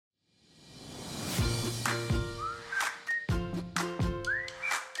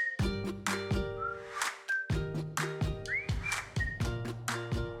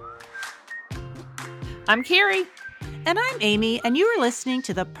I'm Carrie. And I'm Amy, and you are listening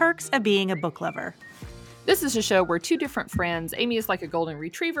to The Perks of Being a Book Lover. This is a show where two different friends, Amy is like a golden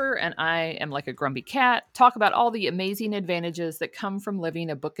retriever and I am like a grumpy cat, talk about all the amazing advantages that come from living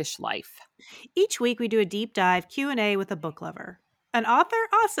a bookish life. Each week we do a deep dive Q&A with a book lover. An author?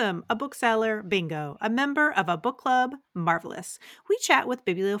 Awesome. A bookseller? Bingo. A member of a book club? Marvelous. We chat with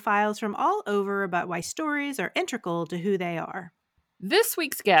bibliophiles from all over about why stories are integral to who they are. This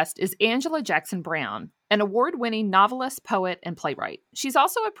week's guest is Angela Jackson Brown, an award-winning novelist, poet, and playwright. She's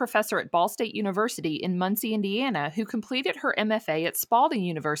also a professor at Ball State University in Muncie, Indiana, who completed her MFA at Spalding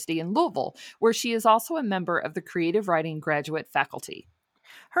University in Louisville, where she is also a member of the creative writing graduate faculty.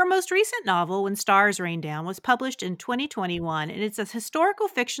 Her most recent novel, When Stars Rain Down, was published in 2021, and it's a historical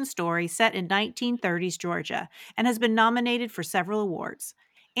fiction story set in 1930s Georgia and has been nominated for several awards.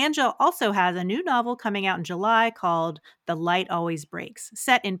 Angela also has a new novel coming out in July called The Light Always Breaks,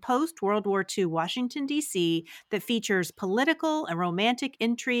 set in post-World War II Washington, D.C., that features political and romantic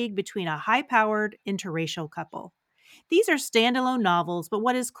intrigue between a high-powered interracial couple. These are standalone novels, but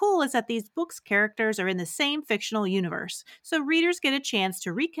what is cool is that these books' characters are in the same fictional universe, so readers get a chance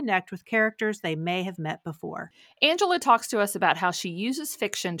to reconnect with characters they may have met before. Angela talks to us about how she uses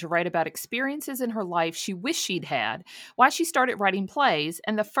fiction to write about experiences in her life she wished she'd had, why she started writing plays,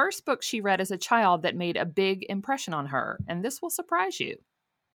 and the first book she read as a child that made a big impression on her. And this will surprise you.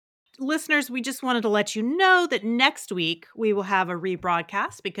 Listeners, we just wanted to let you know that next week we will have a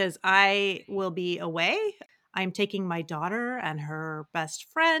rebroadcast because I will be away. I'm taking my daughter and her best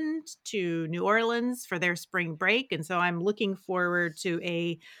friend to New Orleans for their spring break. And so I'm looking forward to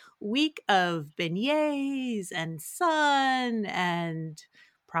a week of beignets and sun and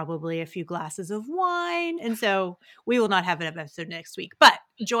probably a few glasses of wine. And so we will not have an episode next week, but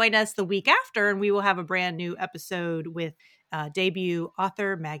join us the week after and we will have a brand new episode with debut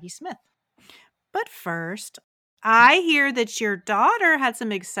author Maggie Smith. But first, I hear that your daughter had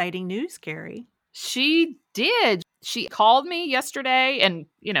some exciting news, Carrie. She did. She called me yesterday and,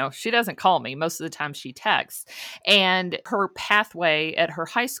 she doesn't call me. Most of the time she texts. And her pathway at her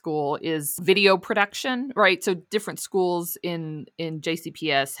high school is video production, right? So different schools in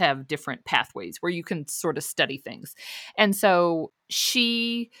JCPS have different pathways where you can sort of study things. And so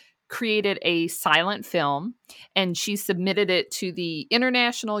she created a silent film and she submitted it to the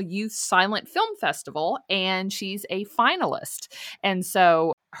International Youth Silent Film Festival and she's a finalist. And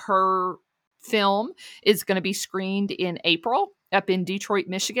so her film is going to be screened in April up in Detroit,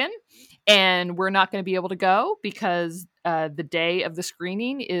 Michigan. And we're not going to be able to go because the day of the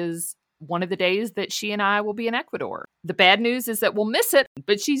screening is one of the days that she and I will be in Ecuador. The bad news is that we'll miss it,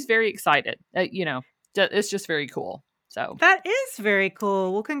 but she's very excited. It's just very cool. So that is very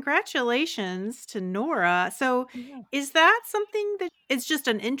cool. Well, congratulations to Nora. So is that something that is just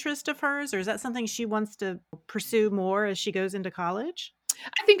an interest of hers, or is that something she wants to pursue more as she goes into college?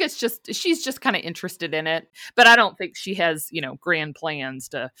 I think she's just kind of interested in it, but I don't think she has, grand plans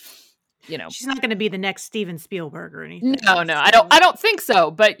to, She's not going to be the next Steven Spielberg or anything. No, I don't think so.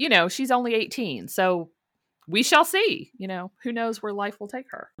 But, she's only 18. So we shall see, who knows where life will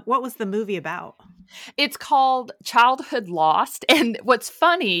take her. What was the movie about? It's called Childhood Lost. And what's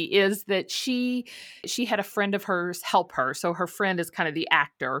funny is that she had a friend of hers help her. So her friend is kind of the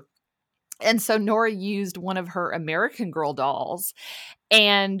actor. And so Nora used one of her American Girl dolls.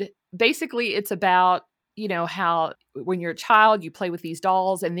 And basically it's about, how when you're a child, you play with these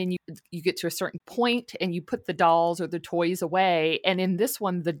dolls and then you get to a certain point and you put the dolls or the toys away. And in this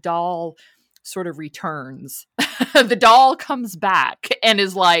one, the doll sort of returns. The doll comes back and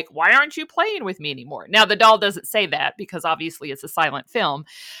is like, why aren't you playing with me anymore? Now, the doll doesn't say that because obviously it's a silent film,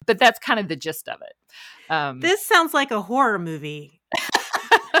 but that's kind of the gist of it. This sounds like a horror movie.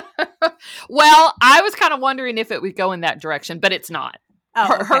 Well, I was kind of wondering if it would go in that direction, but it's not.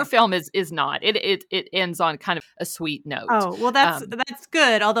 Her film is not. It ends on kind of a sweet note. Oh, well, that's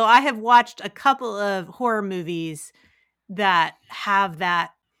good. Although I have watched a couple of horror movies that have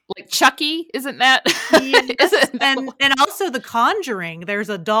that. Like Chucky, isn't that? Yes. And also The Conjuring. There's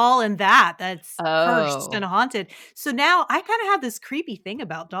a doll in that's cursed and haunted. So now I kind of have this creepy thing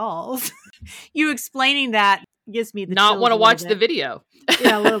about dolls. You explaining that gives me the not want to watch the video.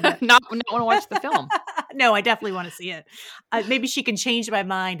 Yeah, a little bit. not want to watch the film. No, I definitely want to see it. Maybe she can change my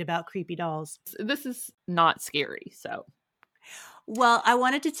mind about creepy dolls. This is not scary, so. Well, I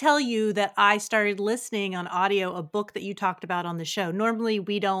wanted to tell you that I started listening on audio a book that you talked about on the show. Normally,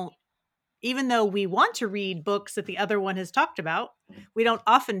 we don't, even though we want to read books that the other one has talked about, we don't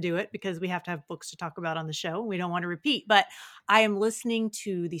often do it because we have to have books to talk about on the show. We don't want to repeat. But I am listening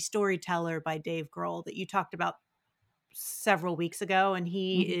to The Storyteller by Dave Grohl that you talked about several weeks ago, and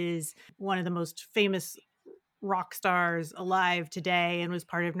he is one of the most famous rock stars alive today and was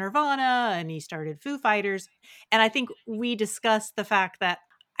part of Nirvana, and he started Foo Fighters. And I think we discussed the fact that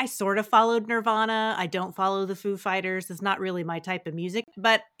I sort of followed Nirvana. I don't follow the Foo Fighters. It's not really my type of music,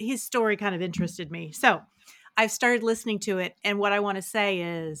 but his story kind of interested me. So I've started listening to it. And what I want to say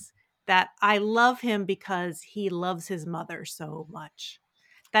is that I love him because he loves his mother so much.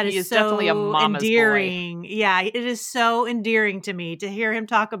 That He is is definitely a so mama's boy. endearing. Yeah, it is so endearing to me to hear him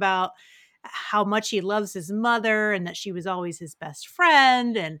talk about how much he loves his mother and that she was always his best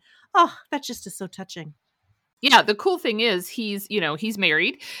friend. And oh, that just is so touching. Yeah, the cool thing is he's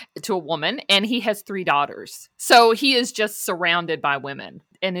married to a woman and he has 3 daughters. So he is just surrounded by women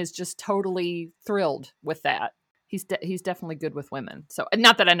and is just totally thrilled with that. He's definitely good with women. So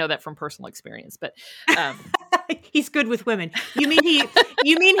not that I know that from personal experience, but he's good with women. You mean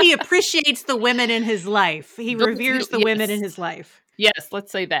he appreciates the women in his life. He reveres the women in his life. Yes,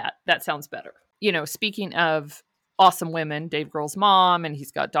 let's say that. That sounds better. Speaking of awesome women, Dave Grohl's mom, and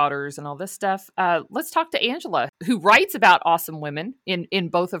he's got daughters and all this stuff. Let's talk to Angela, who writes about awesome women in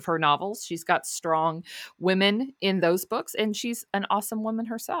both of her novels. She's got strong women in those books, and she's an awesome woman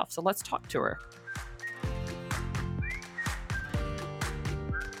herself. So let's talk to her.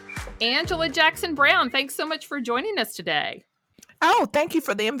 Angela Jackson Brown, thanks so much for joining us today. Oh, thank you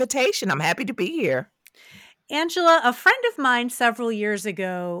for the invitation. I'm happy to be here. Angela, a friend of mine several years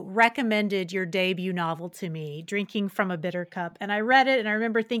ago recommended your debut novel to me, Drinking from a Bitter Cup. And I read it and I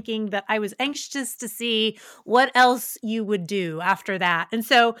remember thinking that I was anxious to see what else you would do after that. And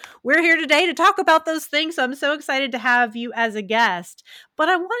so we're here today to talk about those things. So I'm so excited to have you as a guest. But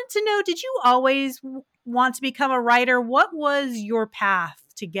I wanted to know, did you always want to become a writer? What was your path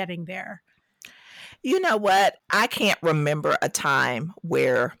to getting there? You know what? I can't remember a time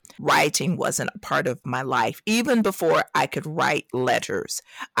where writing wasn't a part of my life. Even before I could write letters,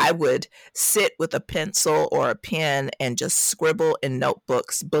 I would sit with a pencil or a pen and just scribble in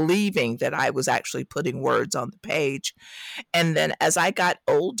notebooks, believing that I was actually putting words on the page. And then as I got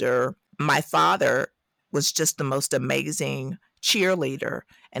older, my father was just the most amazing cheerleader,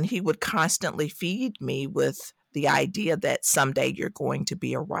 and he would constantly feed me with the idea that someday you're going to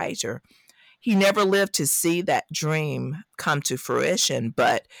be a writer. He never lived to see that dream come to fruition,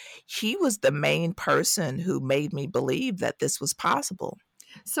 but he was the main person who made me believe that this was possible.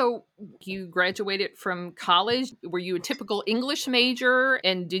 So you graduated from college. Were you a typical English major?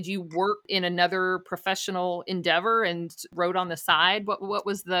 And did you work in another professional endeavor and wrote on the side? What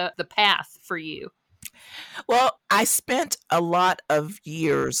was the path for you? Well, I spent a lot of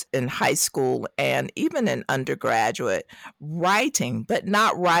years in high school and even in undergraduate writing, but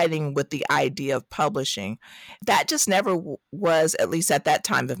not writing with the idea of publishing. That just never was, at least at that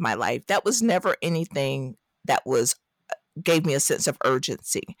time of my life, that was never anything that gave me a sense of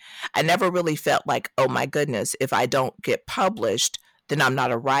urgency. I never really felt like, oh my goodness, if I don't get published, then I'm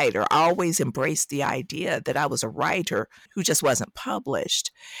not a writer. I always embraced the idea that I was a writer who just wasn't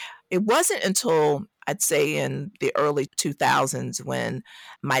published. It wasn't until I'd say in the early 2000s when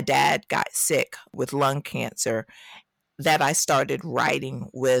my dad got sick with lung cancer that I started writing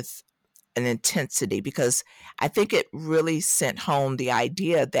with an intensity, because I think it really sent home the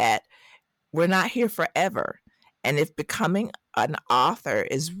idea that we're not here forever. And if becoming an author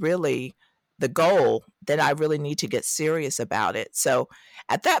is really the goal, then I really need to get serious about it. So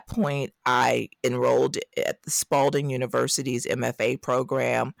at that point, I enrolled at the Spalding University's MFA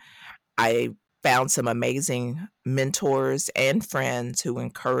program. I found some amazing mentors and friends who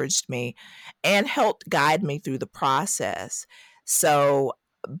encouraged me and helped guide me through the process. So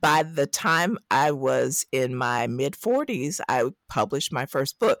by the time I was in my mid 40s, I published my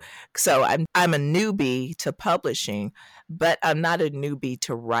first book. So I'm a newbie to publishing, but I'm not a newbie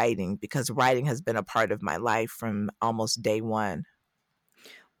to writing, because writing has been a part of my life from almost day one.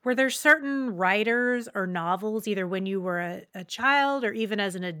 Were there certain writers or novels, either when you were a child or even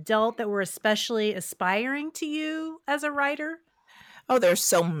as an adult, that were especially aspiring to you as a writer? Oh, there's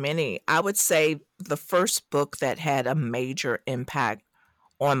so many. I would say the first book that had a major impact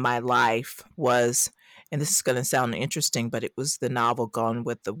on my life was, and this is going to sound interesting, but it was the novel Gone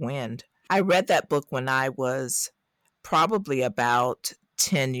with the Wind. I read that book when I was probably about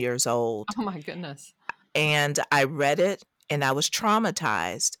 10 years old. Oh my goodness. And I read it and I was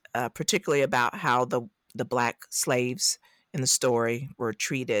traumatized, particularly about how the Black slaves in the story were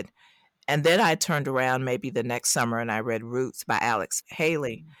treated. And then I turned around maybe the next summer and I read Roots by Alex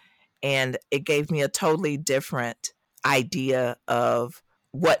Haley. And it gave me a totally different idea of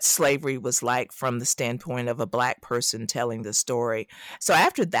what slavery was like from the standpoint of a Black person telling the story. So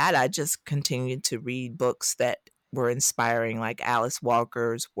after that, I just continued to read books that were inspiring, like Alice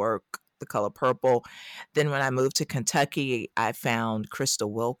Walker's work, The Color Purple. Then when I moved to Kentucky, I found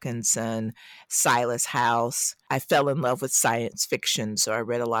Crystal Wilkinson, Silas House. I fell in love with science fiction, so I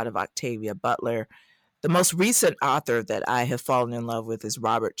read a lot of Octavia Butler. The most recent author that I have fallen in love with is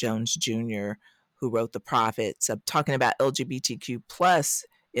Robert Jones Jr., who wrote The Prophets. I'm talking about LGBTQ plus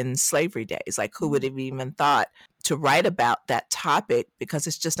in slavery days. Like, who would have even thought to write about that topic, because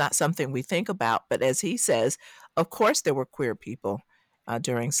it's just not something we think about. But as he says, of course there were queer people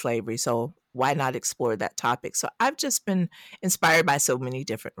during slavery, so why not explore that topic? So I've just been inspired by so many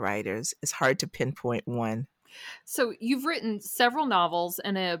different writers. It's hard to pinpoint one. So you've written several novels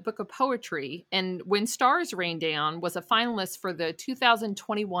and a book of poetry, and When Stars Rain Down was a finalist for the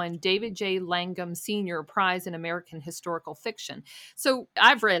 2021 David J. Langham Sr. Prize in American Historical Fiction. So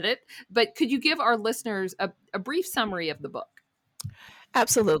I've read it, but could you give our listeners a brief summary of the book?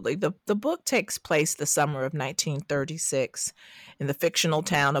 Absolutely. The book takes place the summer of 1936 in the fictional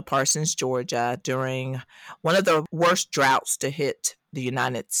town of Parsons, Georgia, during one of the worst droughts to hit the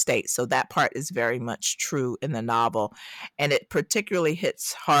United States. So that part is very much true in the novel. And it particularly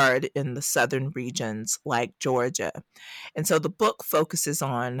hits hard in the southern regions like Georgia. And so the book focuses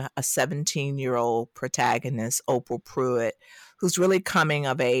on a 17-year-old protagonist, Opal Pruitt, who's really coming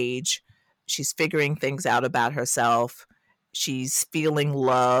of age. She's figuring things out about herself. She's feeling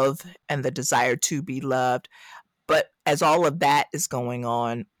love and the desire to be loved. But as all of that is going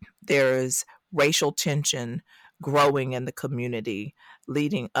on, there's racial tension growing in the community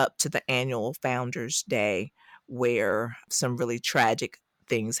leading up to the annual Founders Day, where some really tragic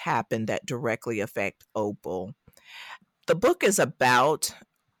things happen that directly affect Opal. The book is about,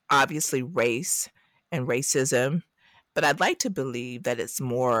 obviously, race and racism, but I'd like to believe that it's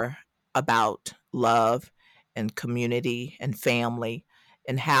more about love and community and family,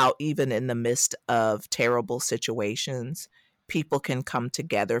 and how even in the midst of terrible situations, people can come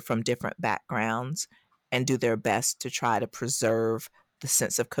together from different backgrounds and do their best to try to preserve the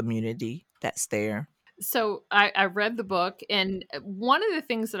sense of community that's there. So I read the book, and one of the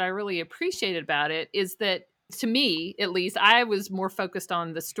things that I really appreciated about it is that, to me at least, I was more focused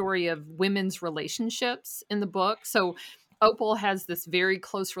on the story of women's relationships in the book. So Opal has this very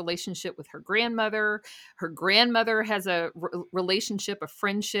close relationship with her grandmother. Her grandmother has a relationship, a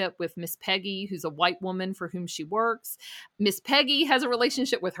friendship with Miss Peggy, who's a white woman for whom she works. Miss Peggy has a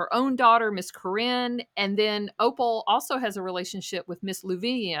relationship with her own daughter, Miss Corinne. And then Opal also has a relationship with Miss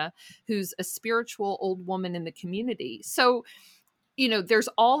Lavinia, who's a spiritual old woman in the community. So, there's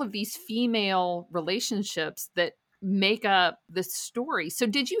all of these female relationships that make up the story. So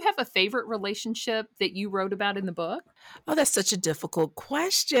did you have a favorite relationship that you wrote about in the book? Oh, that's such a difficult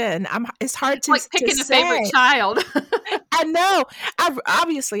question. It's hard It's like to picking a say. favorite child. I know.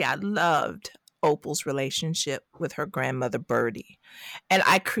 I loved Opal's relationship with her grandmother Bertie. And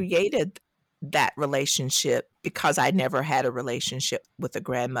I created that relationship because I never had a relationship with a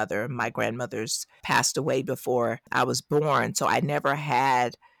grandmother. My grandmother's passed away before I was born, so I never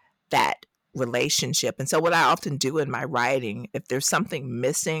had that relationship. And so what I often do in my writing, if there's something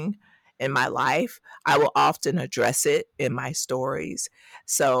missing in my life, I will often address it in my stories.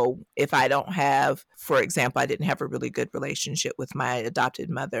 So if I don't have, for example, I didn't have a really good relationship with my adopted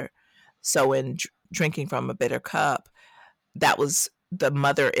mother. So in Drinking from a Bitter Cup, that was the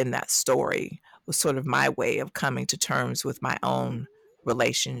mother in that story, was sort of my way of coming to terms with my own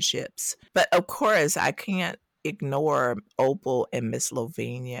relationships. But of course, I can't ignore Opal and Miss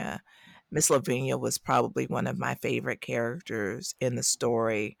Lavinia. Miss Lavinia was probably one of my favorite characters in the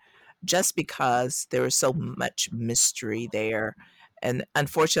story, just because there was so much mystery there. And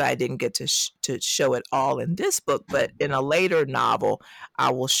unfortunately, I didn't get to show it all in this book, but in a later novel,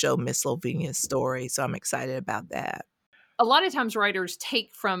 I will show Miss Lavinia's story. So I'm excited about that. A lot of times writers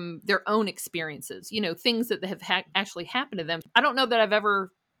take from their own experiences, things that have actually happened to them. I don't know that I've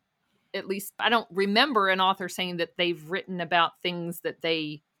ever, at least I don't remember an author saying that they've written about things that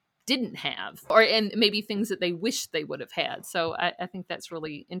they didn't have, and maybe things that they wish they would have had. So I think that's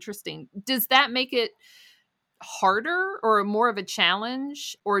really interesting. Does that make it harder or more of a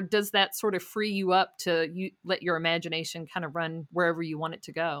challenge, or does that sort of free you up to let your imagination kind of run wherever you want it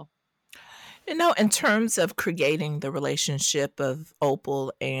to go? In terms of creating the relationship of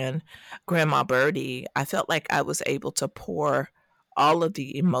Opal and Grandma Bertie, I felt like I was able to pour all of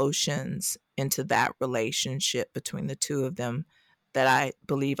the emotions into that relationship between the two of them that I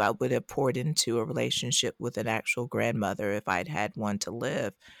believe I would have poured into a relationship with an actual grandmother if I'd had one to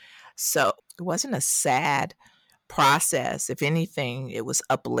live. So it wasn't a sad process. If anything, it was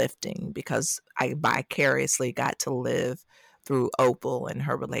uplifting because I vicariously got to live through Opal and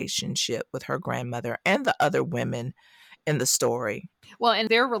her relationship with her grandmother and the other women in the story. Well, and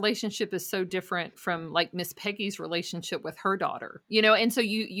their relationship is so different from like Miss Peggy's relationship with her daughter, you know, and so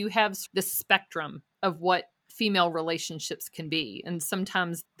you have this spectrum of what female relationships can be, and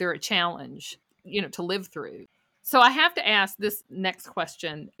sometimes they're a challenge, you know, to live through. So I have to ask this next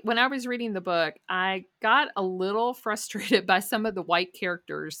question. When I was reading the book, I got a little frustrated by some of the white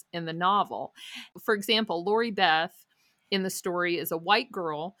characters in the novel. For example, Lori Beth in the story is a white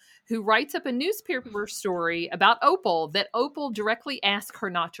girl who writes up a newspaper story about Opal that Opal directly asked her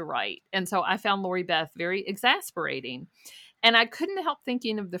not to write. And so I found Lori Beth very exasperating. And I couldn't help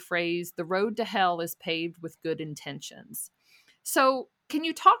thinking of the phrase, the road to hell is paved with good intentions. So, can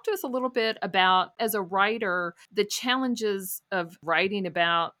you talk to us a little bit about, as a writer, the challenges of writing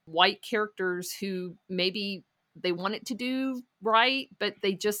about white characters who maybe they wanted to do right, but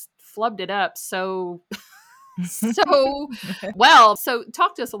they just flubbed it up so so well. So,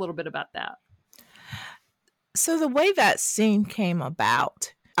 talk to us a little bit about that. So the way that scene came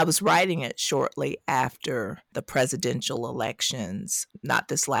about, I was writing it shortly after the presidential elections, not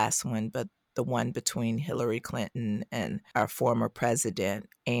this last one, but the one between Hillary Clinton and our former president.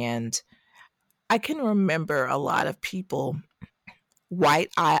 And I can remember a lot of people,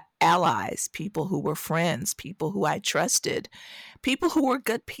 white allies, people who were friends, people who I trusted, people who were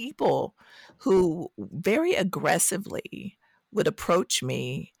good people, who very aggressively would approach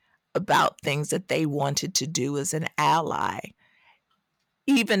me about things that they wanted to do as an ally,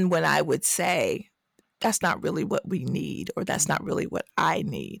 even when I would say, that's not really what we need, or that's not really what I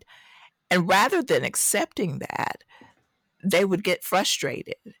need. And rather than accepting that, they would get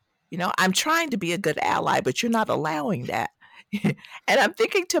frustrated. You know, I'm trying to be a good ally, but you're not allowing that. And I'm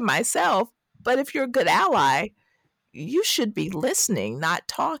thinking to myself, but if you're a good ally, you should be listening, not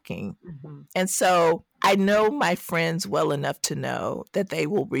talking. Mm-hmm. And so I know my friends well enough to know that they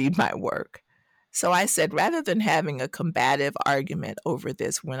will read my work. So I said, rather than having a combative argument over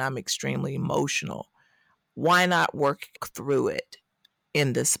this when I'm extremely emotional, why not work through it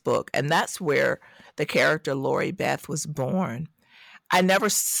in this book? And that's where the character Lori Beth was born. I never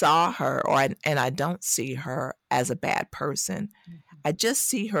saw her, and I don't see her as a bad person. I just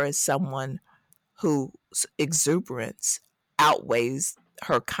see her as someone whose exuberance outweighs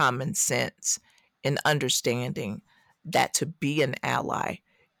her common sense in understanding that to be an ally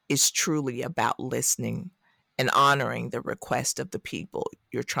is truly about listening and honoring the request of the people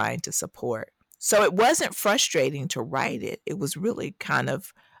you're trying to support. So it wasn't frustrating to write it. It was really kind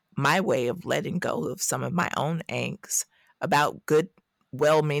of my way of letting go of some of my own angst about good,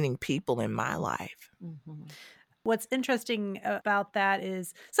 well-meaning people in my life. Mm-hmm. What's interesting about that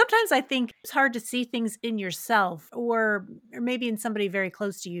is sometimes I think it's hard to see things in yourself or maybe in somebody very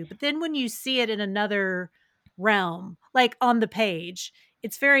close to you. But then when you see it in another realm, like on the page,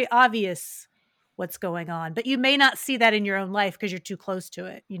 it's very obvious what's going on. But you may not see that in your own life because you're too close to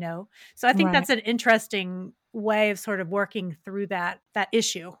it, you know? So I think Right. that's an interesting way of sort of working through that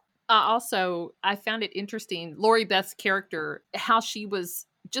issue. Also, I found it interesting, Lori Beth's character, how she was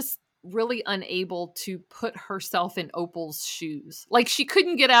just really unable to put herself in Opal's shoes. Like she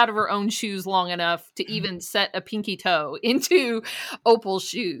couldn't get out of her own shoes long enough to even set a pinky toe into Opal's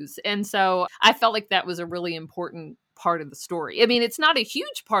shoes. And so I felt like that was a really important part of the story. I mean, it's not a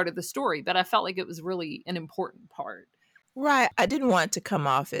huge part of the story, but I felt like it was really an important part. Right. I didn't want it to come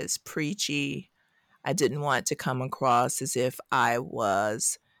off as preachy. I didn't want it to come across as if I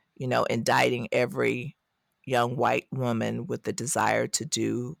was, indicting every young white woman with the desire to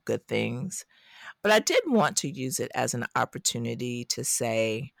do good things. But I did want to use it as an opportunity to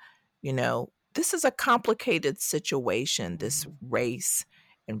say, this is a complicated situation, this race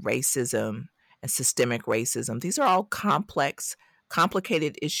and racism and systemic racism. These are all complex,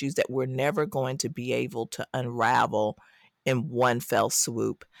 complicated issues that we're never going to be able to unravel in one fell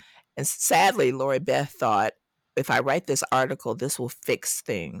swoop. And sadly, Lori Beth thought, if I write this article, this will fix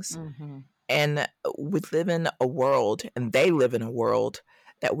things. Mm-hmm. And we live in a world, and they live in a world,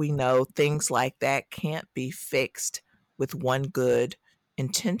 that we know things like that can't be fixed with one good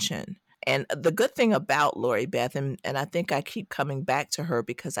intention. And the good thing about Lori Beth, and I think I keep coming back to her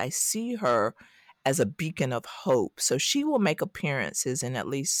because I see her as a beacon of hope. So she will make appearances in at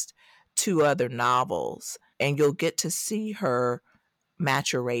least 2 other novels, and you'll get to see her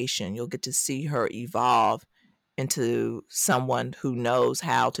maturation. You'll get to see her evolve into someone who knows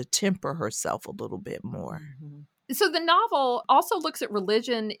how to temper herself a little bit more. Mm-hmm. So the novel also looks at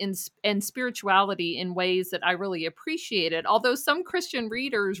religion and spirituality in ways that I really appreciated. Although some Christian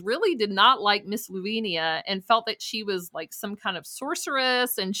readers really did not like Miss Lavinia and felt that she was like some kind of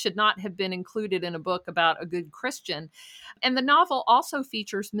sorceress and should not have been included in a book about a good Christian. And the novel also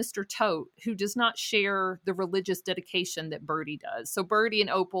features Mr. Tote, who does not share the religious dedication that Birdie does. So Birdie and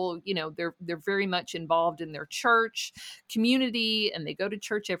Opal, they're very much involved in their church community, and they go to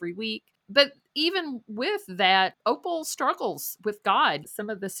church every week. But even with that, Opal struggles with God. Some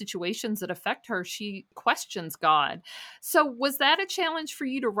of the situations that affect her, she questions God. So was that a challenge for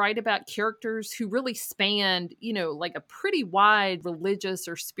you to write about characters who really spanned, like a pretty wide religious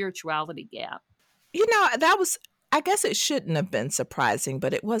or spirituality gap? That was, I guess it shouldn't have been surprising,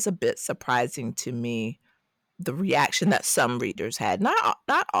 but it was a bit surprising to me, the reaction that some readers had. Not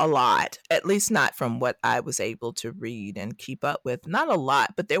a lot, at least not from what I was able to read and keep up with. Not a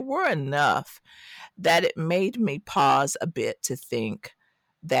lot, but there were enough that it made me pause a bit to think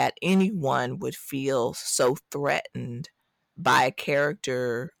that anyone would feel so threatened by a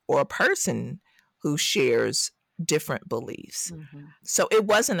character or a person who shares different beliefs. Mm-hmm. So it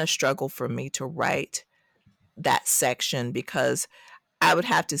wasn't a struggle for me to write that section, because I would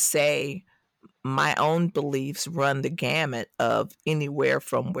have to say my own beliefs run the gamut of anywhere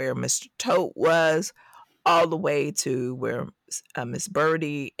from where Mr. Tote was all the way to where Miss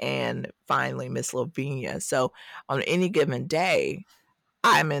Birdie and finally Miss Lavinia. So on any given day,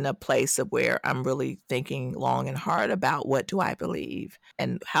 I'm in a place of where I'm really thinking long and hard about what do I believe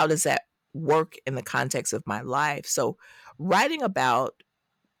and how does that work in the context of my life. So writing about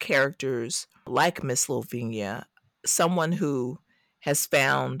characters like Miss Lavinia, someone who has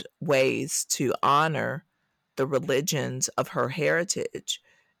found ways to honor the religions of her heritage,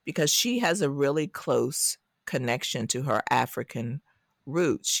 because she has a really close connection to her African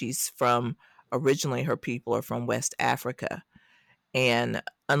roots. Originally her people are from West Africa. And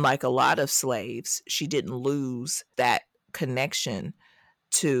unlike a lot of slaves, she didn't lose that connection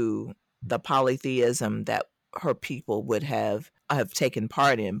to the polytheism that her people would have taken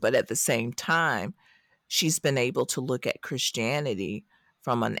part in. But at the same time, she's been able to look at Christianity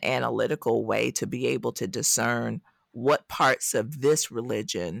from an analytical way to be able to discern what parts of this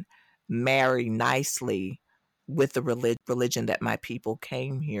religion marry nicely with the religion that my people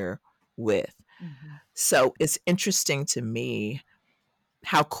came here with. Mm-hmm. So it's interesting to me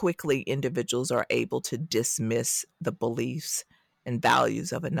how quickly individuals are able to dismiss the beliefs and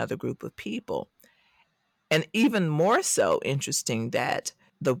values of another group of people. And even more so interesting that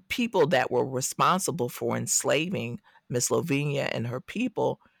the people that were responsible for enslaving Miss Lavinia and her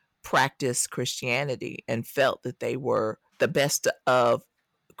people practiced Christianity and felt that they were the best of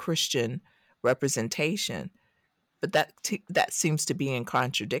Christian representation. But that seems to be in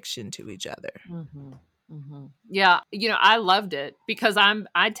contradiction to each other. Mm-hmm. Mm-hmm. Yeah, I loved it because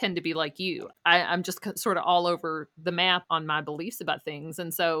I tend to be like you. I'm just sort of all over the map on my beliefs about things,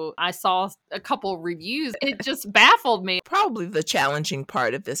 and so I saw a couple reviews. It just baffled me. Probably the challenging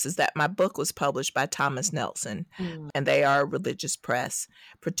part of this is that my book was published by Thomas Nelson, and they are a religious press,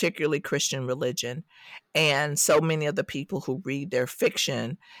 particularly Christian religion. And so many of the people who read their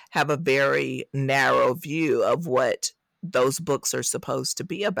fiction have a very narrow view of what those books are supposed to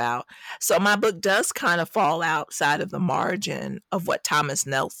be about. So my book does kind of fall outside of the margin of what Thomas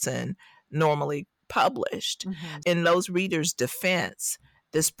Nelson normally published. Mm-hmm. In those readers' defense,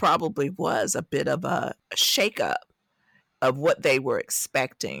 this probably was a bit of a shakeup of what they were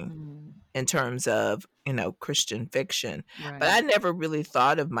expecting in terms of, Christian fiction. Right. But I never really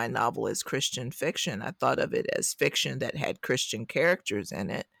thought of my novel as Christian fiction. I thought of it as fiction that had Christian characters in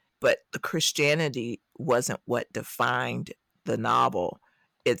it. But the Christianity wasn't what defined the novel.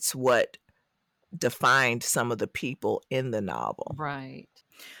 It's what defined some of the people in the novel. Right.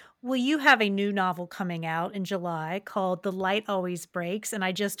 Well, you have a new novel coming out in July called The Light Always Breaks, and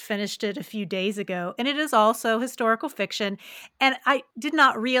I just finished it a few days ago. And it is also historical fiction. And I did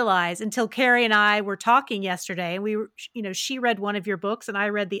not realize until Carrie and I were talking yesterday, and we were, she read one of your books and I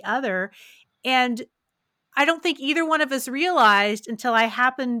read the other. And I don't think either one of us realized until I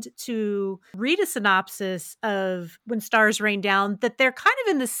happened to read a synopsis of When Stars Rain Down that they're kind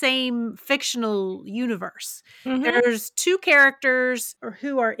of in the same fictional universe. Mm-hmm. There's two characters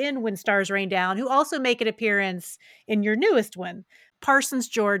who are in When Stars Rain Down who also make an appearance in your newest one. Parsons,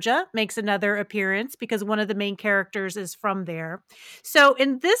 Georgia makes another appearance because one of the main characters is from there. So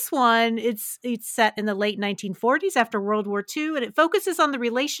in this one, it's set in the late 1940s after World War II, and it focuses on the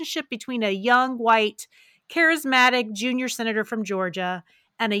relationship between a young white charismatic junior senator from Georgia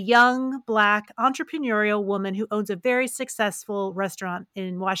and a young Black entrepreneurial woman who owns a very successful restaurant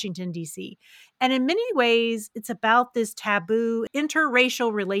in Washington, D.C. And in many ways, it's about this taboo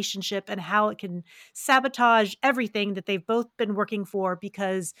interracial relationship and how it can sabotage everything that they've both been working for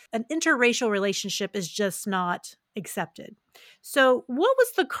because an interracial relationship is just not accepted. So, what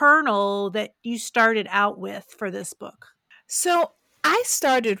was the kernel that you started out with for this book? So I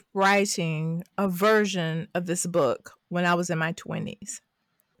started writing a version of this book when I was in my 20s.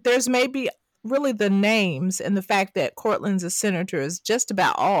 There's maybe really the names and the fact that Cortland's a senator is just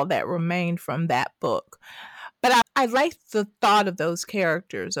about all that remained from that book. But I liked the thought of those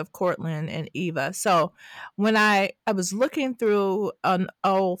characters of Cortland and Eva. So when I was looking through an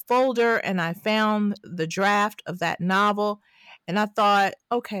old folder and I found the draft of that novel, and I thought,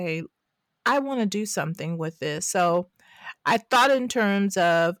 okay, I want to do something with this. So I thought in terms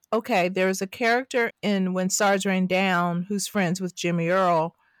of, okay, there's a character in When Stars Rain Down who's friends with Jimmy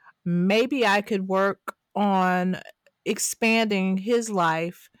Earl. Maybe I could work on expanding his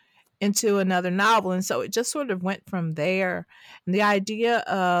life into another novel. And so it just sort of went from there. And the idea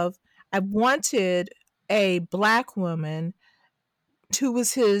of I wanted a Black woman who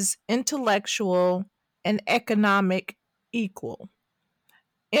was his intellectual and economic equal,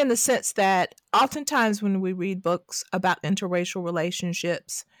 in the sense that oftentimes when we read books about interracial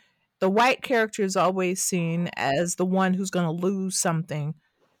relationships, the white character is always seen as the one who's going to lose something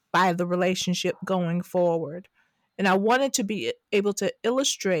by the relationship going forward. And I wanted to be able to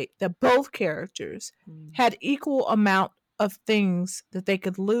illustrate that both characters had equal amount of things that they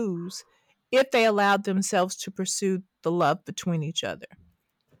could lose if they allowed themselves to pursue the love between each other.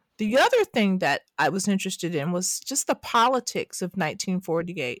 The other thing that I was interested in was just the politics of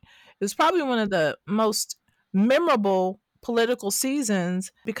 1948. It was probably one of the most memorable political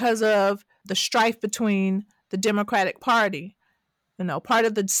seasons because of the strife between the Democratic Party. You know, part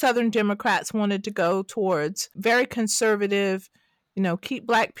of the Southern Democrats wanted to go towards very conservative, keep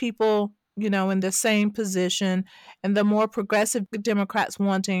Black people, in the same position, and the more progressive Democrats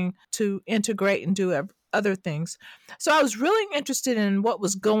wanting to integrate and do other things. So I was really interested in what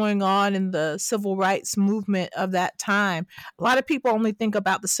was going on in the civil rights movement of that time. A lot of people only think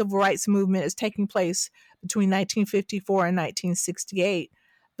about the civil rights movement as taking place between 1954 and 1968.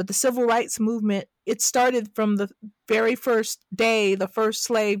 But the civil rights movement, it started from the very first day the first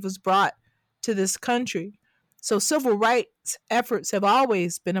slave was brought to this country. So civil rights efforts have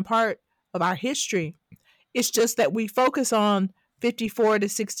always been a part of our history. It's just that we focus on 54 to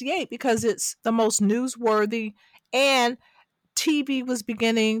 68 because it's the most newsworthy, and TV was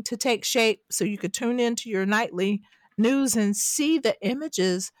beginning to take shape so you could tune into your nightly news and see the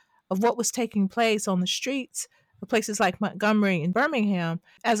images of what was taking place on the streets of places like Montgomery and Birmingham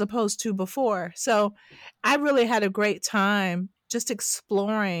as opposed to before. So I really had a great time just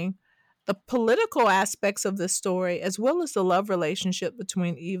exploring the political aspects of this story as well as the love relationship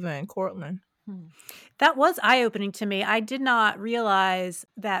between Eva and Cortland. That was eye-opening to me. I did not realize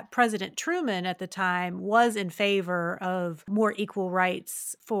that President Truman at the time was in favor of more equal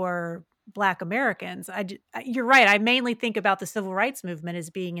rights for Black Americans. You're right. I mainly think about the civil rights movement as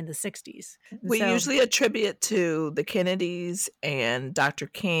being in the 60s. We usually attribute it to the Kennedys and Dr.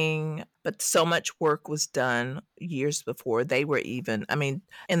 King, but so much work was done years before they were even. I mean,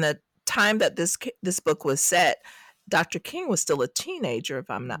 in the time that this book was set, Dr. King was still a teenager, if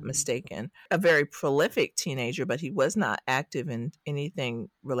I'm not mistaken, a very prolific teenager, but he was not active in anything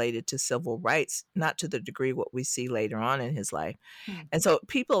related to civil rights, not to the degree what we see later on in his life. And so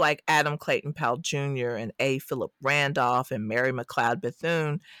people like Adam Clayton Powell Jr. and A. Philip Randolph and Mary McLeod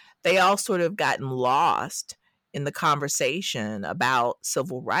Bethune, they all sort of gotten lost in the conversation about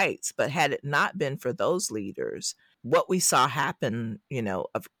civil rights. But had it not been for those leaders, what we saw happen,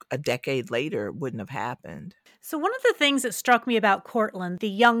 a decade later wouldn't have happened. So one of the things that struck me about Cortland, the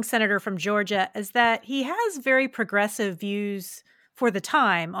young senator from Georgia, is that he has very progressive views for the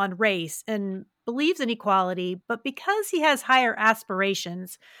time on race and believes in equality, but because he has higher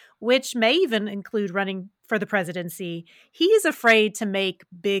aspirations, which may even include running for the presidency, he is afraid to make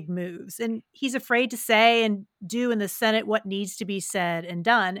big moves. And he's afraid to say and do in the Senate what needs to be said and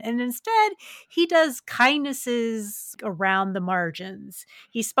done. And instead, he does kindnesses around the margins.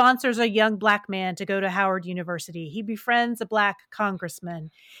 He sponsors a young Black man to go to Howard University. He befriends a Black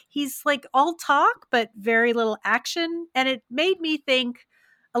congressman. He's like all talk, but very little action. And it made me think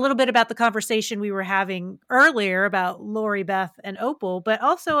a little bit about the conversation we were having earlier about Lori Beth and Opal, but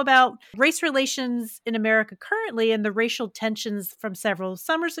also about race relations in America currently and the racial tensions from several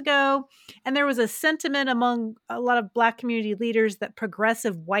summers ago. And there was a sentiment among a lot of Black community leaders that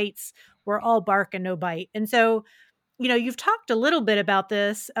progressive whites were all bark and no bite. And so You've talked a little bit about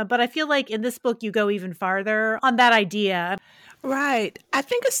this, but I feel like in this book you go even farther on that idea. Right. I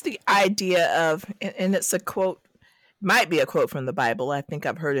think it's the idea of, and it's a quote, might be a quote from the Bible. I think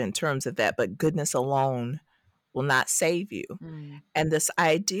I've heard it in terms of that, but goodness alone will not save you. Mm. And this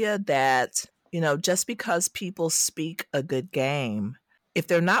idea that, just because people speak a good game, if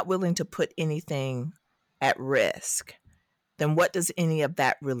they're not willing to put anything at risk, then what does any of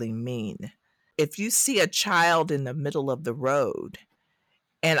that really mean? If you see a child in the middle of the road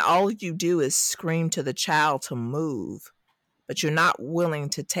and all you do is scream to the child to move, but you're not willing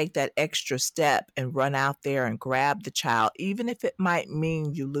to take that extra step and run out there and grab the child, even if it might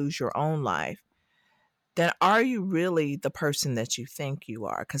mean you lose your own life, then are you really the person that you think you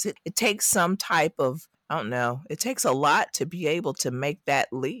are? Because it takes some type of, I don't know, it takes a lot to be able to make that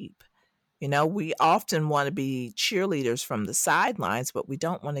leap. We often want to be cheerleaders from the sidelines, but we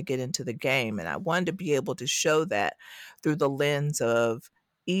don't want to get into the game. And I wanted to be able to show that through the lens of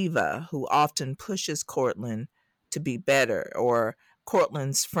Eva, who often pushes Cortland to be better, or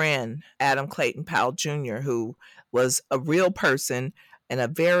Cortland's friend, Adam Clayton Powell Jr., who was a real person and a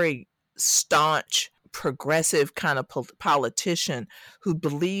very staunch, progressive kind of politician who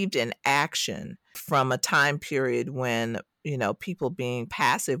believed in action from a time period when people being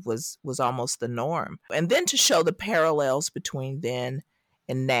passive was almost the norm. And then to show the parallels between then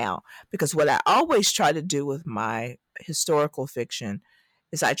and now, because what I always try to do with my historical fiction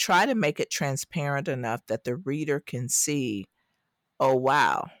is I try to make it transparent enough that the reader can see, oh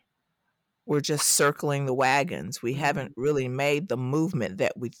wow, we're just circling the wagons. We haven't really made the movement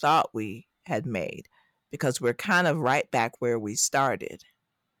that we thought we had made, because we're kind of right back where we started.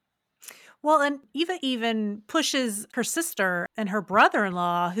 Well, and Eva even pushes her sister and her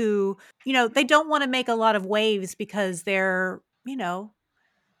brother-in-law who, they don't want to make a lot of waves because they're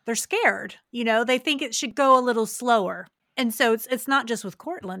scared. They think it should go a little slower. And so it's not just with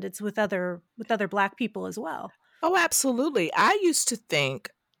Cortland, it's with other Black people as well. Oh, absolutely. I used to think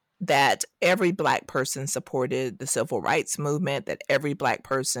that every Black person supported the civil rights movement, that every Black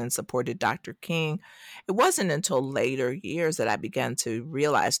person supported Dr. King. It wasn't until later years that I began to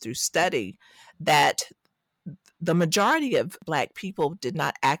realize through study that the majority of Black people did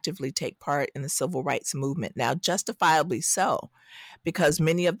not actively take part in the civil rights movement. Now, justifiably so, because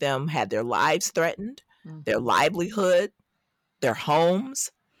many of them had their lives threatened, their livelihood, their homes,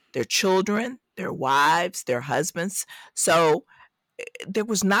 their children, their wives, their husbands. So there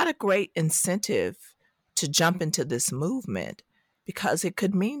was not a great incentive to jump into this movement because it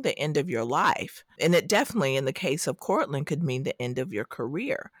could mean the end of your life. And it definitely, in the case of Cortland, could mean the end of your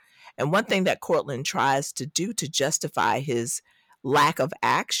career. And one thing that Cortland tries to do to justify his lack of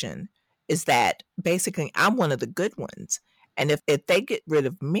action is that basically I'm one of the good ones. And if they get rid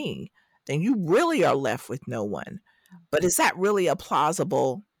of me, then you really are left with no one. But is that really a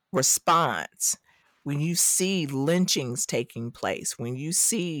plausible response? When you see lynchings taking place, when you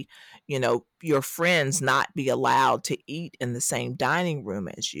see, your friends not be allowed to eat in the same dining room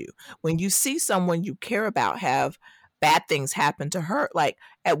as you, when you see someone you care about have bad things happen to her, like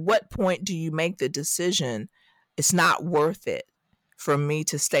at what point do you make the decision it's not worth it for me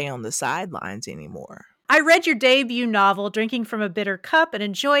to stay on the sidelines anymore? I read your debut novel, Drinking from a Bitter Cup, and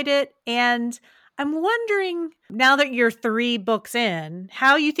enjoyed it. And I'm wondering, now that you're 3 books in,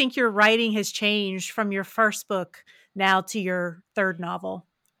 how you think your writing has changed from your first book now to your third novel.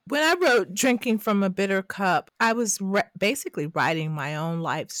 When I wrote Drinking from a Bitter Cup, I was basically writing my own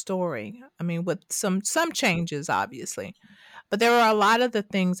life story. I mean, with some changes, obviously. But there were a lot of the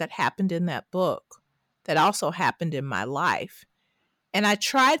things that happened in that book that also happened in my life. And I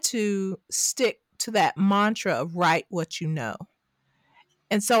tried to stick to that mantra of write what you know.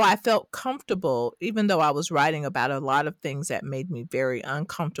 And so I felt comfortable, even though I was writing about a lot of things that made me very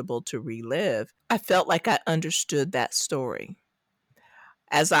uncomfortable to relive. I felt like I understood that story.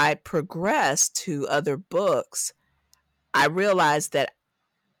 As I progressed to other books, I realized that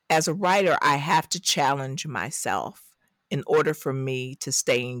as a writer, I have to challenge myself in order for me to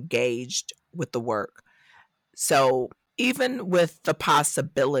stay engaged with the work. So even with the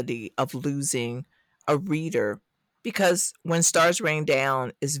possibility of losing a reader, because When Stars Rain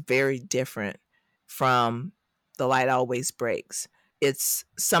Down is very different from The Light Always Breaks. It's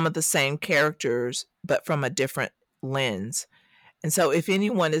some of the same characters, but from a different lens. And so if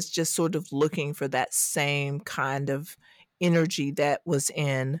anyone is just sort of looking for that same kind of energy that was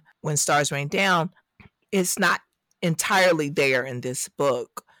in When Stars Rain Down, it's not entirely there in this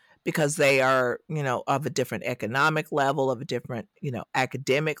book because they are, of a different economic level, of a different,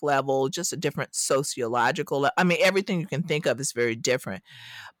 academic level, just a different sociological. I mean, everything you can think of is very different.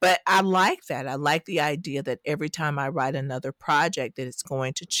 But I like that. I like the idea that every time I write another project, that it's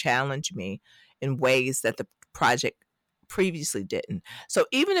going to challenge me in ways that the project previously didn't. So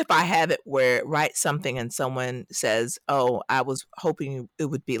even if I have it where write something and someone says, "Oh, I was hoping it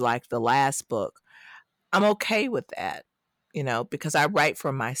would be like the last book," I'm okay with that, because I write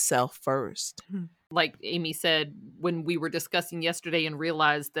for myself first. Like Amy said, when we were discussing yesterday and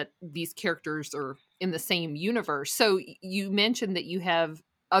realized that these characters are in the same universe. So you mentioned that you have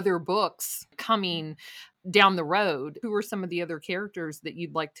other books coming down the road. Who are some of the other characters that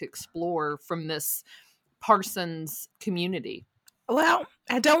you'd like to explore from this Parsons community? Well,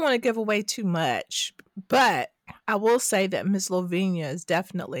 I don't want to give away too much, but I will say that Miss Lavinia is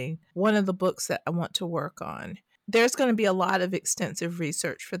definitely one of the books that I want to work on. There's going to be a lot of extensive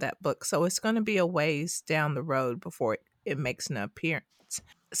research for that book, so it's going to be a ways down the road before it makes an appearance.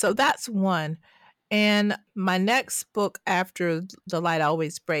 So that's one. And my next book after The Light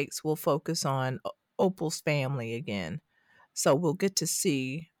Always Breaks will focus on Opal's family again. So we'll get to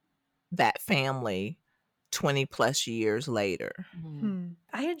see that family 20 plus years later.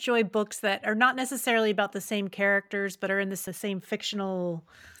 I enjoy books that are not necessarily about the same characters, but are in the same fictional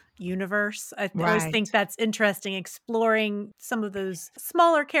universe. I always Right. think that's interesting, exploring some of those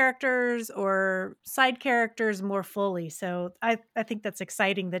smaller characters or side characters more fully. So I think that's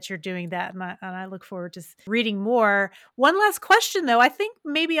exciting that you're doing that. And I look forward to reading more. One last question, though. I think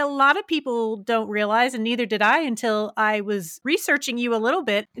maybe a lot of people don't realize, and neither did I until I was researching you a little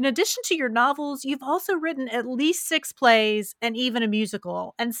bit. In addition to your novels, you've also written at least 6 plays and even a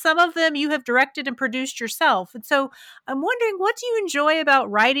musical. And some of them you have directed and produced yourself. And so I'm wondering, what do you enjoy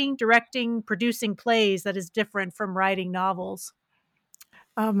about writing, directing, producing plays that is different from writing novels?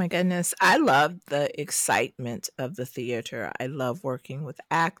 Oh my goodness. I love the excitement of the theater. I love working with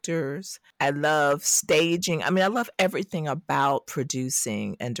actors. I love staging. I mean, I love everything about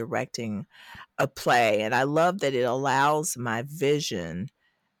producing and directing a play. And I love that it allows my vision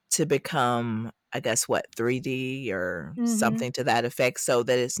to become, I guess, 3D or Mm-hmm. something to that effect, so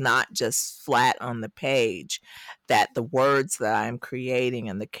that it's not just flat on the page, that the words that I'm creating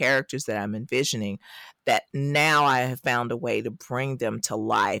and the characters that I'm envisioning, that now I have found a way to bring them to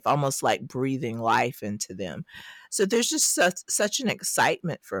life, almost like breathing life into them. So there's just such an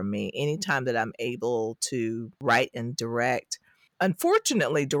excitement for me anytime that I'm able to write and direct.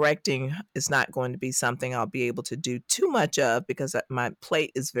 Unfortunately, directing is not going to be something I'll be able to do too much of because my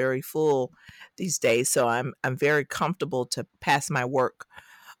plate is very full these days. So I'm very comfortable to pass my work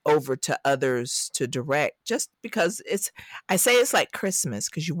over to others to direct, just because I say it's like Christmas,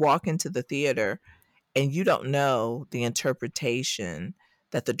 because you walk into the theater and you don't know the interpretation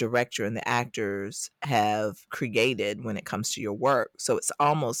that the director and the actors have created when it comes to your work. So it's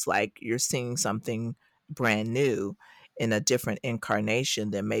almost like you're seeing something brand new in a different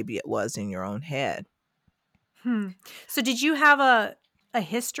incarnation than maybe it was in your own head. So did you have a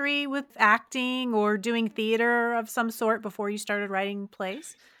history with acting or doing theater of some sort before you started writing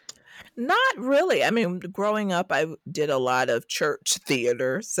plays? Not really. I mean, growing up, I did a lot of church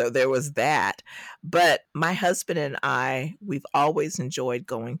theater, so there was that. But my husband and we've always enjoyed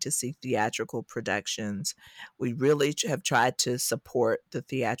going to see theatrical productions. We really have tried to support the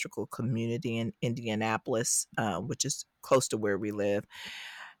theatrical community in Indianapolis, which is close to where we live.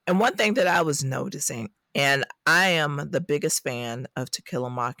 And one thing that I was noticing, and I am the biggest fan of To Kill a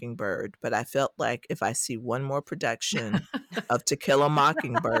Mockingbird, but I felt like if I see one more production of To Kill a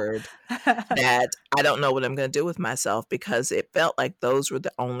Mockingbird, that I don't know what I'm going to do with myself, because it felt like those were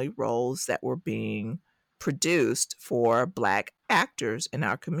the only roles that were being produced for Black actors in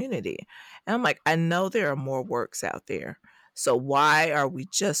our community. And I'm like, I know there are more works out there. So why are we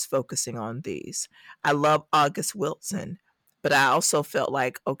just focusing on these? I love August Wilson, but I also felt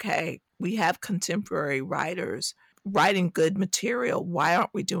like, okay, we have contemporary writers writing good material. Why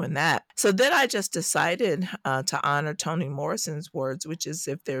aren't we doing that? So then I just decided to honor Toni Morrison's words, which is,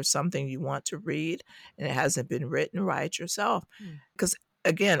 if there's something you want to read and it hasn't been written, write yourself. Because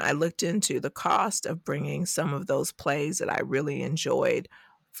again, I looked into the cost of bringing some of those plays that I really enjoyed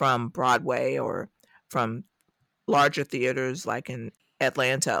from Broadway or from larger theaters like in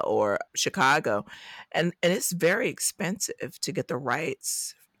Atlanta or Chicago, and it's very expensive to get the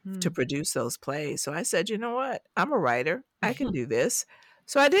rights to produce those plays. So I said, you know what? I'm a writer. I can do this.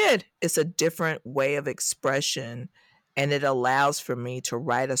 So I did. It's a different way of expression, and it allows for me to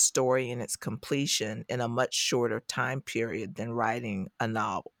write a story in its completion in a much shorter time period than writing a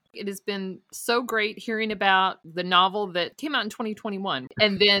novel. It has been so great hearing about the novel that came out in 2021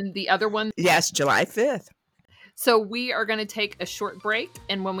 and then the other one. Yes, July 5th. So we are going to take a short break.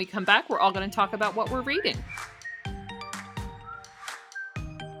 And when we come back, we're all going to talk about what we're reading.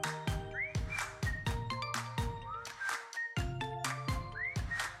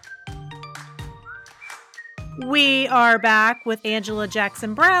 We are back with Angela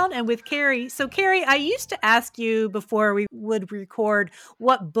Jackson Brown and with Carrie. So, Carrie, I used to ask you before we would record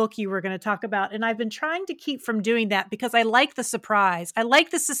what book you were going to talk about. And I've been trying to keep from doing that because I like the surprise. I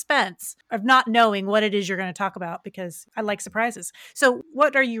like the suspense of not knowing what it is you're going to talk about because I like surprises. So,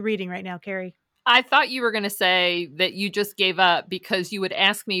 what are you reading right now, Carrie? I thought you were going to say that you just gave up because you would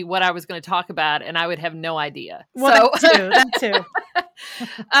ask me what I was going to talk about and I would have no idea. Well, that too.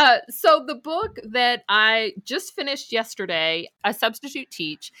 So the book that I just finished yesterday, I substitute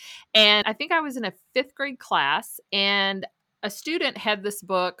teach, and I think I was in a 5th grade class, and a student had this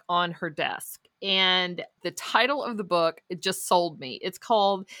book on her desk. And the title of the book, it just sold me. It's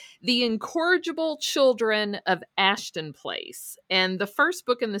called The Incorrigible Children of Ashton Place. And the first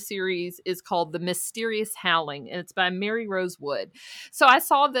book in the series is called The Mysterious Howling, and it's by Mary Rose Wood. So I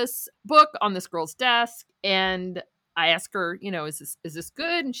saw this book on this girl's desk, and I asked her, is this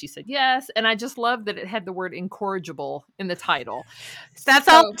good? And she said yes. And I just love that it had the word incorrigible in the title. That's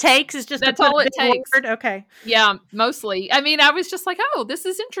all it takes is just that's all it takes. Word. Okay. Yeah, mostly. I mean, I was just like, oh, this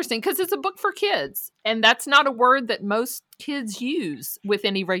is interesting because it's a book for kids. And that's not a word that most kids use with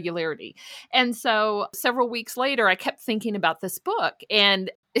any regularity. And so several weeks later, I kept thinking about this book, and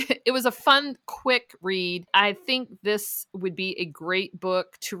it was a fun, quick read. I think this would be a great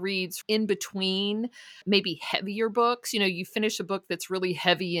book to read in between maybe heavier books. You finish a book that's really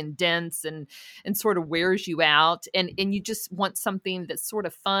heavy and dense and sort of wears you out, and you just want something that's sort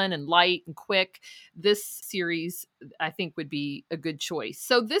of fun and light and quick. This series, I think, would be a good choice.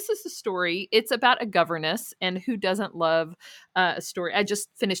 So this is the story. It's about a governess, and who doesn't love a story? I just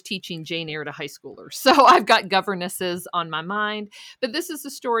finished teaching Jane Eyre to high schoolers, so I've got governesses on my mind. But this is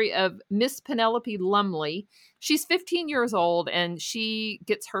the story of Miss Penelope Lumley. She's 15 years old, and she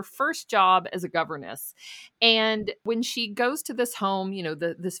gets her first job as a governess. And when she goes to this home,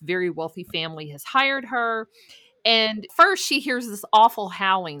 this very wealthy family has hired her. And first she hears this awful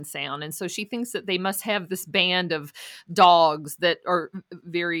howling sound. And so she thinks that they must have this band of dogs that are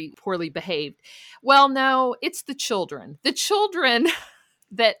very poorly behaved. Well, no, it's the children. The children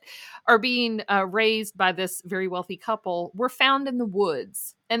that are being raised by this very wealthy couple were found in the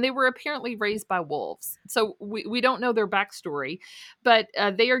woods. And they were apparently raised by wolves. So we don't know their backstory. But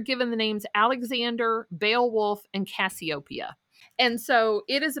they are given the names Alexander, Beowulf, and Cassiopeia. And so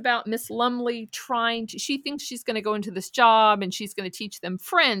it is about Miss Lumley she thinks she's going to go into this job and she's going to teach them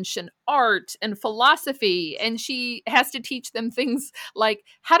French and art and philosophy. And she has to teach them things like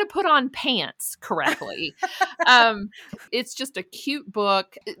how to put on pants correctly. It's just a cute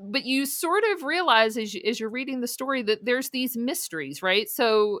book, but you sort of realize as you're reading the story that there's these mysteries, right?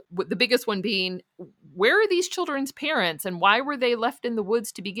 So the biggest one being, where are these children's parents and why were they left in the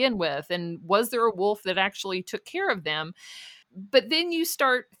woods to begin with? And was there a wolf that actually took care of them? But then you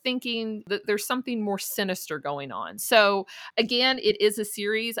start thinking that there's something more sinister going on. So again, it is a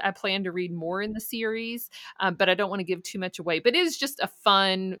series. I plan to read more in the series, but I don't want to give too much away. But it is just a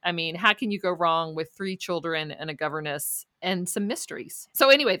fun, how can you go wrong with 3 children and a governess and some mysteries? So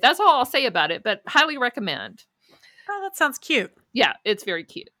anyway, that's all I'll say about it, but highly recommend. Oh, that sounds cute. Yeah, it's very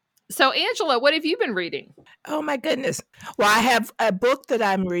cute. So, Angela, what have you been reading? Oh, my goodness. Well, I have a book that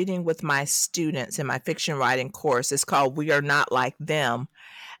I'm reading with my students in my fiction writing course. It's called We Are Not Like Them.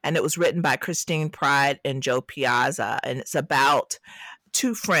 And it was written by Christine Pride and Joe Piazza. And it's about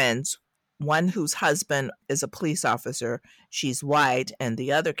 2 friends, one whose husband is a police officer. She's white. And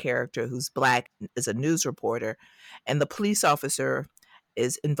the other character, who's Black, is a news reporter. And the police officer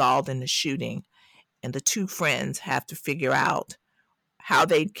is involved in the shooting. And the 2 friends have to figure out how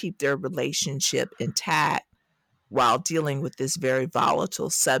they keep their relationship intact while dealing with this very volatile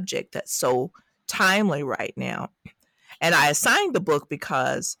subject that's so timely right now. And I assigned the book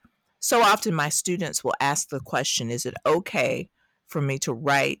because so often my students will ask the question, is it okay for me to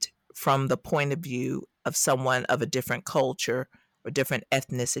write from the point of view of someone of a different culture or different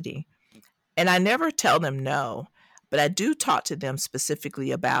ethnicity? And I never tell them no, but I do talk to them specifically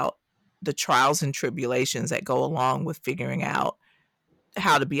about the trials and tribulations that go along with figuring out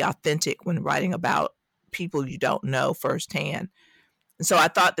how to be authentic when writing about people you don't know firsthand. And so I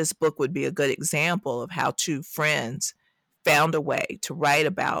thought this book would be a good example of how 2 friends found a way to write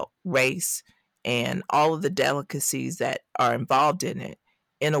about race and all of the delicacies that are involved in it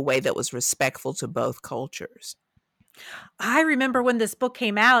in a way that was respectful to both cultures. I remember when this book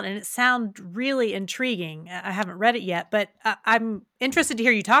came out and it sounded really intriguing. I haven't read it yet, but I'm interested to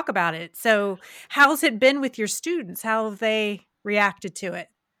hear you talk about it. So, how's it been with your students? How have they reacted to it?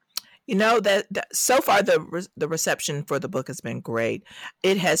 You know that so far the reception for the book has been great.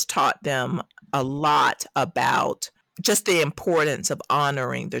 It has taught them a lot about just the importance of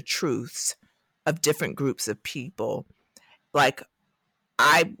honoring the truths of different groups of people. Like,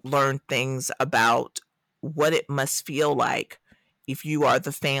 I learned things about what it must feel like if you are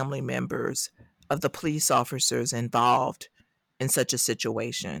the family members of the police officers involved in such a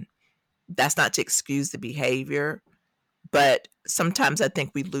situation. That's not to excuse the behavior, but sometimes I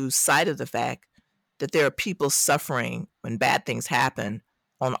think we lose sight of the fact that there are people suffering when bad things happen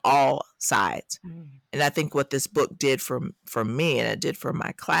on all sides. Mm. And I think what this book did for me, and it did for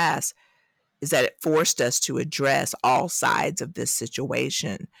my class, is that it forced us to address all sides of this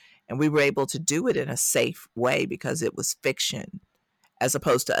situation. And we were able to do it in a safe way because it was fiction, as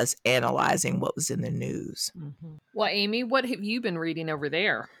opposed to us analyzing what was in the news. Mhm. Well, Amy, what have you been reading over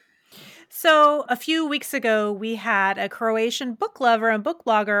there? So, a few weeks ago, we had a Croatian book lover and book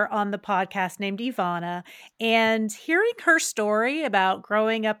blogger on the podcast named Ivana. And hearing her story about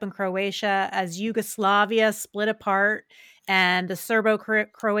growing up in Croatia as Yugoslavia split apart and the Serbo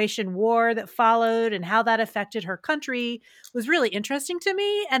Croatian War that followed and how that affected her country was really interesting to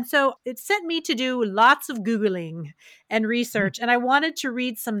me. And so it sent me to do lots of Googling and research. And I wanted to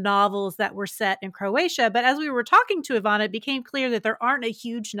read some novels that were set in Croatia. But as we were talking to Ivana, it became clear that there aren't a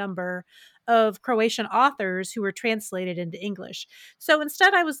huge number of Croatian authors who were translated into English. So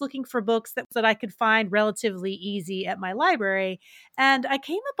instead, I was looking for books that I could find relatively easy at my library. And I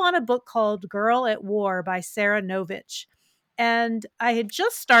came upon a book called Girl at War by Sarah Novich. And I had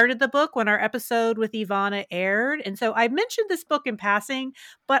just started the book when our episode with Ivana aired. And so I mentioned this book in passing,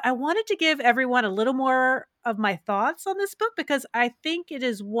 but I wanted to give everyone a little more of my thoughts on this book because I think it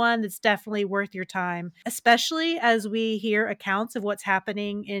is one that's definitely worth your time, especially as we hear accounts of what's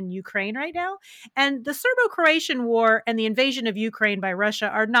happening in Ukraine right now. And the Serbo Croatian War and the invasion of Ukraine by Russia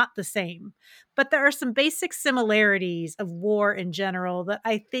are not the same, but there are some basic similarities of war in general that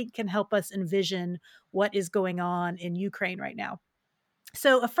I think can help us envision what is going on in Ukraine right now.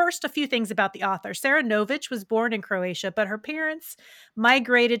 So, first, a few things about the author. Sarah Novich was born in Croatia, but her parents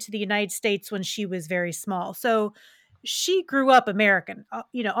migrated to the United States when she was very small. So, she grew up American.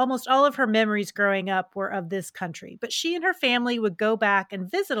 Almost all of her memories growing up were of this country. But she and her family would go back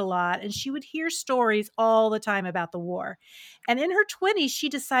and visit a lot, and she would hear stories all the time about the war. And in her 20s, she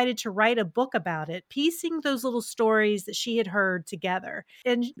decided to write a book about it, piecing those little stories that she had heard together.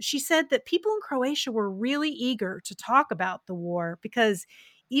 And she said that people in Croatia were really eager to talk about the war because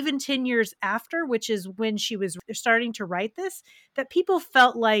even 10 years after, which is when she was starting to write this, that people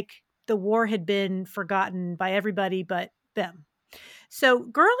felt like the war had been forgotten by everybody but them. So,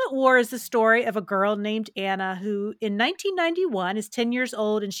 Girl at War is the story of a girl named Anna who, in 1991, is 10 years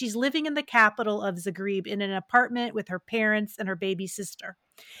old and she's living in the capital of Zagreb in an apartment with her parents and her baby sister.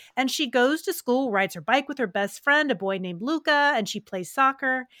 And she goes to school, rides her bike with her best friend, a boy named Luca, and she plays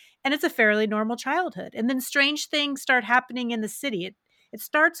soccer. And it's a fairly normal childhood. And then strange things start happening in the city. It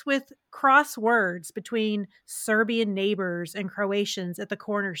starts with cross words between Serbian neighbors and Croatians at the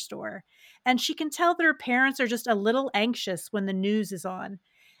corner store. And she can tell that her parents are just a little anxious when the news is on.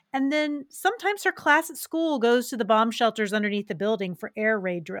 And then sometimes her class at school goes to the bomb shelters underneath the building for air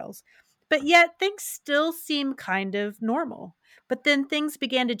raid drills. But yet things still seem kind of normal. But then things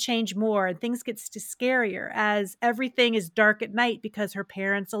began to change more and things get scarier as everything is dark at night because her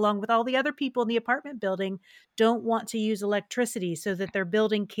parents, along with all the other people in the apartment building, don't want to use electricity so that their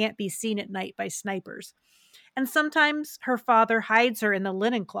building can't be seen at night by snipers. And sometimes her father hides her in the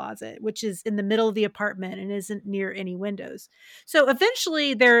linen closet, which is in the middle of the apartment and isn't near any windows. So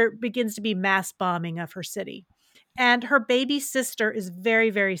eventually there begins to be mass bombing of her city. And her baby sister is very,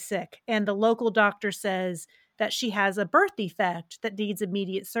 very sick. And the local doctor says that she has a birth defect that needs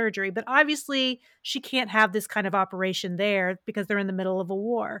immediate surgery. But obviously, she can't have this kind of operation there because they're in the middle of a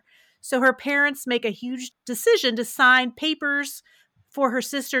war. So her parents make a huge decision to sign papers for her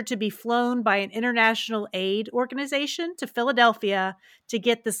sister to be flown by an international aid organization to Philadelphia to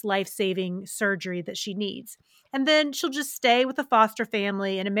get this life-saving surgery that she needs. And then she'll just stay with a foster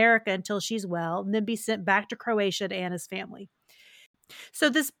family in America until she's well and then be sent back to Croatia to Anna's family. So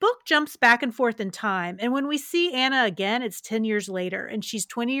this book jumps back and forth in time. And when we see Anna again, it's 10 years later. And she's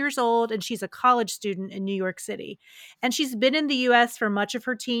 20 years old and she's a college student in New York City. And she's been in the US for much of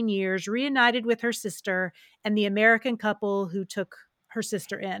her teen years, reunited with her sister and the American couple who took her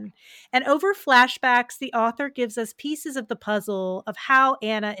sister in. And over flashbacks, the author gives us pieces of the puzzle of how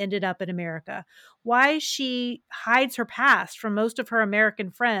Anna ended up in America, why she hides her past from most of her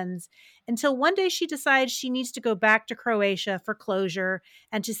American friends, until one day she decides she needs to go back to Croatia for closure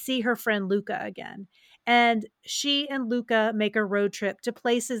and to see her friend Luca again. And she and Luca make a road trip to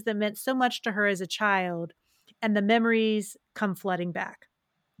places that meant so much to her as a child, and the memories come flooding back.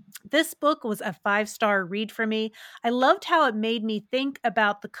 This book was a 5-star read for me. I loved how it made me think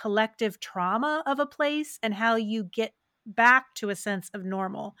about the collective trauma of a place and how you get back to a sense of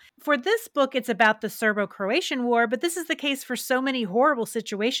normal. For this book, it's about the Serbo-Croatian War, but this is the case for so many horrible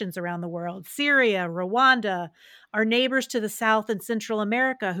situations around the world. Syria, Rwanda, our neighbors to the South and Central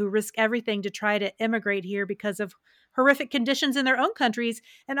America who risk everything to try to immigrate here because of horrific conditions in their own countries,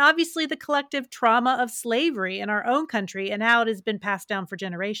 and obviously the collective trauma of slavery in our own country and how it has been passed down for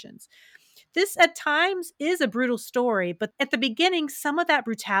generations. This at times is a brutal story, but at the beginning, some of that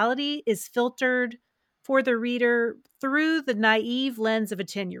brutality is filtered for the reader through the naive lens of a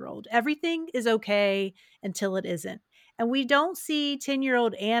 10-year-old. Everything is okay until it isn't. And we don't see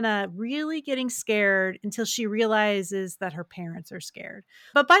 10-year-old Anna really getting scared until she realizes that her parents are scared.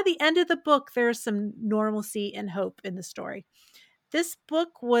 But by the end of the book, there's some normalcy and hope in the story. This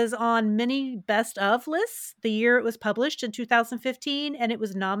book was on many best of lists the year it was published in 2015, and it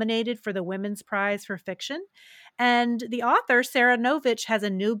was nominated for the Women's Prize for Fiction. And the author, Sarah Novich, has a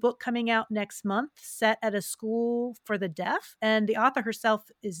new book coming out next month set at a school for the deaf. And the author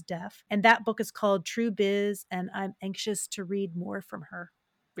herself is deaf. And that book is called True Biz, and I'm anxious to read more from her.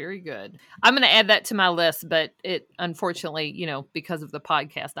 Very good. I'm going to add that to my list, but it unfortunately, because of the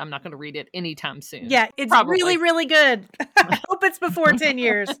podcast, I'm not going to read it anytime soon. Yeah, it's Probably. really, really good. I hope it's before 10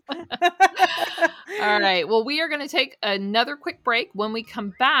 years. All right. Well, we are going to take another quick break. When we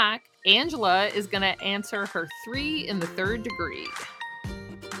come back, Angela is going to answer her 3 in the third degree.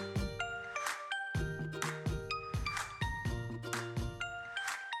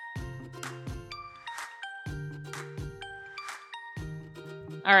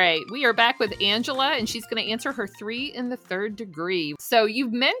 All right, we are back with Angela, and she's going to answer her 3 in the third degree. So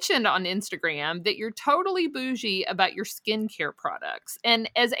you've mentioned on Instagram that you're totally bougie about your skincare products.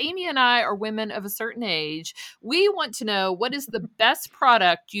 And as Amy and I are women of a certain age, we want to know, what is the best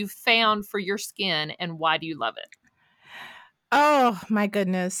product you've found for your skin, and why do you love it? Oh, my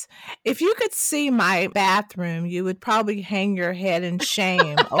goodness. If you could see my bathroom, you would probably hang your head in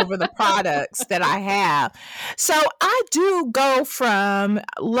shame over the products that I have. So I do go from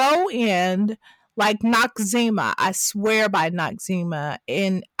low end, like Noxzema. I swear by Noxzema.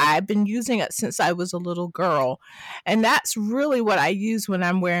 And I've been using it since I was a little girl. And that's really what I use when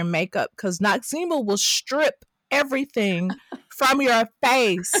I'm wearing makeup, because Noxzema will strip everything from your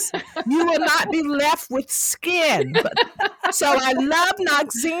face. You will not be left with skin. So I love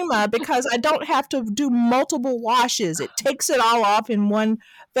Noxzema because I don't have to do multiple washes. It takes it all off in one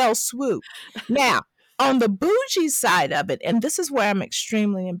fell swoop. Now, on the bougie side of it, and this is where I'm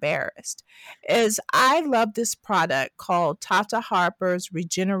extremely embarrassed, is I love this product called Tata Harper's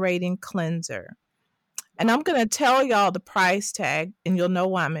Regenerating Cleanser. And I'm going to tell y'all the price tag, and you'll know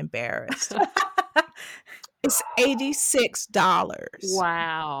why I'm embarrassed. It's $86.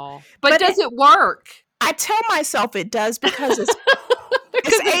 Wow. But does it work? I tell myself it does because it's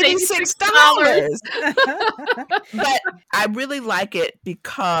 $86. But I really like it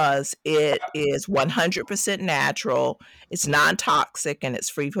because it is 100% natural. It's non-toxic, and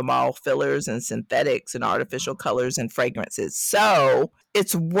it's free from all fillers and synthetics and artificial colors and fragrances. So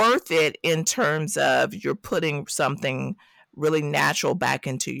it's worth it in terms of you're putting something really natural back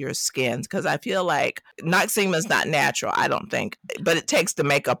into your skin, because I feel like Noxzema is not natural, I don't think, but it takes the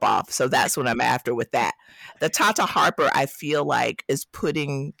makeup off. So that's what I'm after with that. The Tata Harper, I feel like, is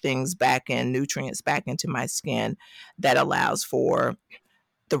putting things back in, nutrients back into my skin that allows for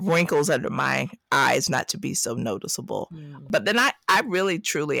the wrinkles under my eyes not to be so noticeable. But then I really,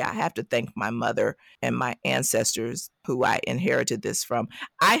 truly, I have to thank my mother and my ancestors who I inherited this from.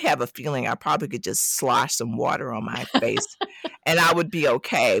 I have a feeling I probably could just slosh some water on my face and I would be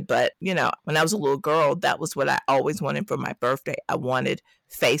okay. But, when I was a little girl, that was what I always wanted for my birthday. I wanted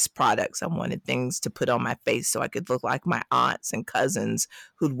face products. I wanted things to put on my face so I could look like my aunts and cousins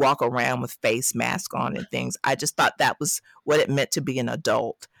who'd walk around with face masks on and things. I just thought that was what it meant to be an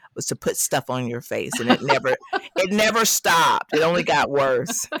adult, was to put stuff on your face, and it never stopped. It only got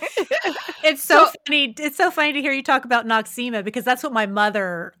worse. It's so funny. It's so funny to hear you talk about Noxzema, because that's what my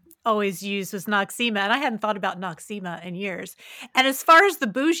mother always used was Noxzema, and I hadn't thought about Noxzema in years. And as far as the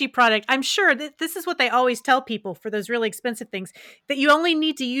bougie product, I'm sure that this is what they always tell people for those really expensive things, that you only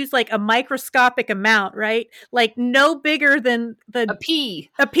need to use like a microscopic amount, right? Like no bigger than A pea.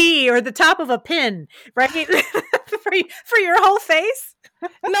 a pea or the top of a pin, right? for your whole face.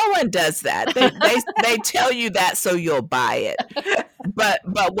 No one does that. They tell you that so you'll buy it. But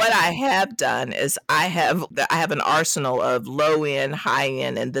what I have done is I have an arsenal of low end, high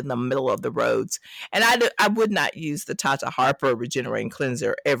end, and then the middle of the roads. And I would not use the Tata Harper Regenerating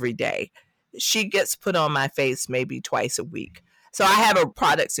Cleanser every day. She gets put on my face maybe twice a week. So I have her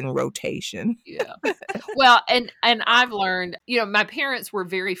products in rotation. Yeah. Well, and I've learned, my parents were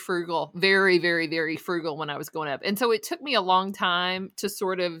very frugal, very, very, very frugal when I was growing up. And so it took me a long time to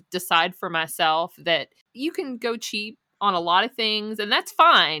sort of decide for myself that you can go cheap on a lot of things, and that's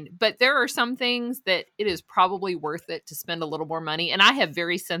fine. But there are some things that it is probably worth it to spend a little more money. And I have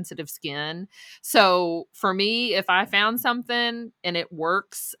very sensitive skin. So for me, if I found something and it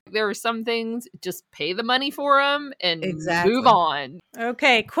works, there are some things, just pay the money for them and move on.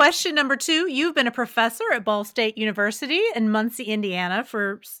 Okay. Question number 2. You've been a professor at Ball State University in Muncie, Indiana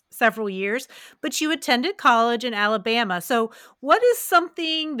for several years, but you attended college in Alabama. So what is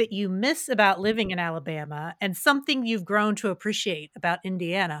something that you miss about living in Alabama and something you've grown to appreciate about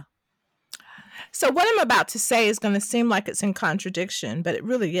Indiana? So what I'm about to say is going to seem like it's in contradiction, but it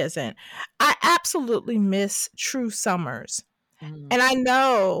really isn't. I absolutely miss true summers. And I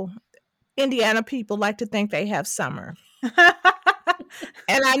know Indiana people like to think they have summer.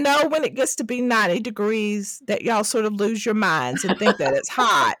 And I know when it gets to be 90 degrees that y'all sort of lose your minds and think that it's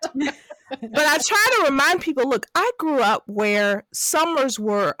hot. But I try to remind people, look, I grew up where summers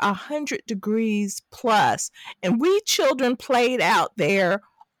were 100 degrees plus, and we children played out there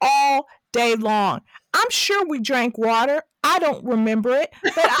all day long. I'm sure we drank water. I don't remember it,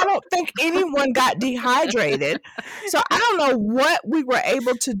 but I don't think anyone got dehydrated. So I don't know what we were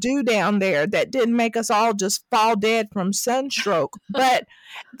able to do down there that didn't make us all just fall dead from sunstroke. But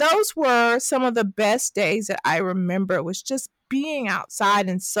those were some of the best days that I remember. It was just being outside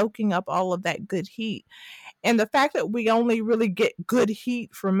and soaking up all of that good heat. And the fact that we only really get good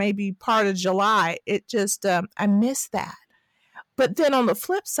heat for maybe part of July, it just, I miss that. But then on the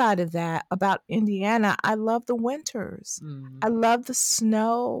flip side of that, about Indiana, I love the winters. I love the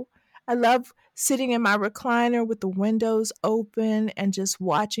snow. I love sitting in my recliner with the windows open and just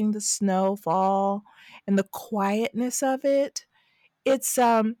watching the snow fall and the quietness of it. It's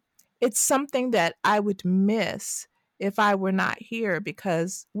something that I would miss if I were not here,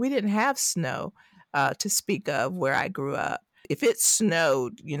 because we didn't have snow to speak of where I grew up. If it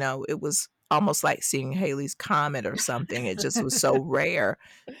snowed, it was almost like seeing Halley's Comet or something. It just was so rare.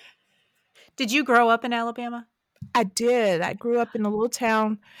 Did you grow up in Alabama? I did. I grew up in a little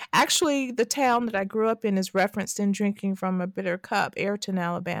town. Actually, the town that I grew up in is referenced in Drinking from a Bitter Cup, Ayrton,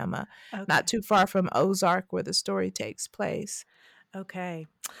 Alabama, not too far from Ozark, where the story takes place. Okay.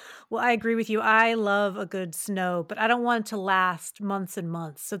 Well, I agree with you. I love a good snow, but I don't want it to last months and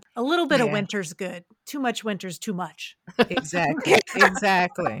months. So a little bit of winter's good. Too much winter's too much. Exactly.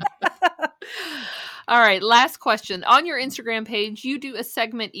 Exactly. All right, last question. On your Instagram page, you do a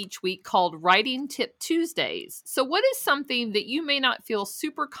segment each week called Writing Tip Tuesdays. So what is something that you may not feel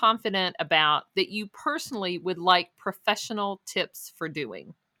super confident about that you personally would like professional tips for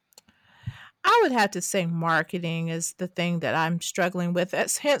doing? I would have to say marketing is the thing that I'm struggling with.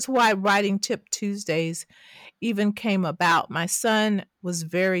 That's hence why Writing Tip Tuesdays even came about. My son was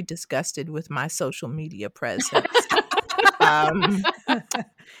very disgusted with my social media presence.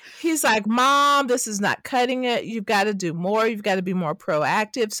 He's like, Mom, this is not cutting it. You've got to do more. You've got to be more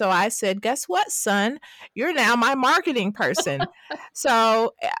proactive. So I said, guess what, son? You're now my marketing person.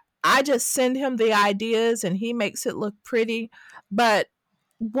 So I just send him the ideas and he makes it look pretty. But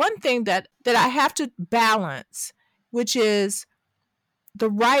one thing that I have to balance, which is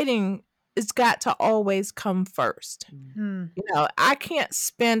the writing has got to always come first. I can't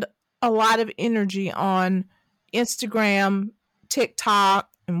spend a lot of energy on Instagram, TikTok,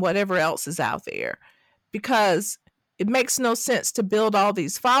 and whatever else is out there, because it makes no sense to build all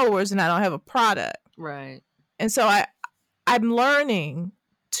these followers and I don't have a product. Right. And so I'm learning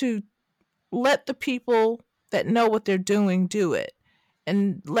to let the people that know what they're doing do it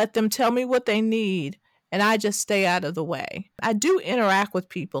and let them tell me what they need. And I just stay out of the way. I do interact with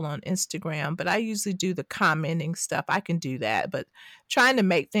people on Instagram, but I usually do the commenting stuff. I can do that, but trying to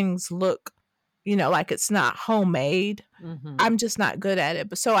make things look, like it's not homemade, I'm just not good at it.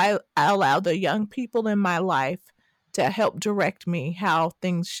 But so I allow the young people in my life to help direct me how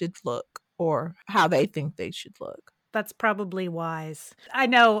things should look or how they think they should look. That's probably wise. I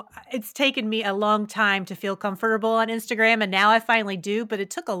know it's taken me a long time to feel comfortable on Instagram, and now I finally do, but it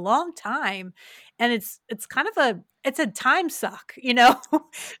took a long time. And it's kind of it's a time suck,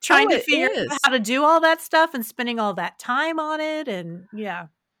 trying to it figure out is. how to do all that stuff and spending all that time on it. And yeah.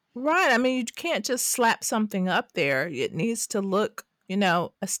 Right. I mean, you can't just slap something up there. It needs to look,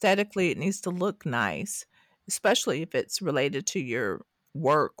 aesthetically, it needs to look nice, especially if it's related to your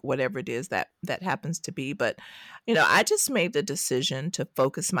work, whatever it is that happens to be. But, I just made the decision to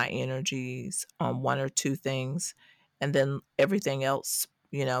focus my energies on one or two things and then everything else,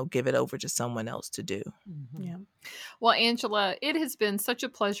 give it over to someone else to do. Yeah. Well, Angela, it has been such a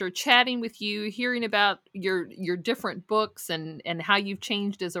pleasure chatting with you, hearing about your different books and how you've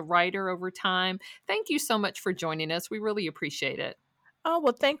changed as a writer over time. Thank you so much for joining us. We really appreciate it. Oh,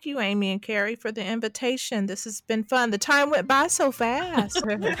 well, thank you, Amy and Carrie, for the invitation. This has been fun. The time went by so fast.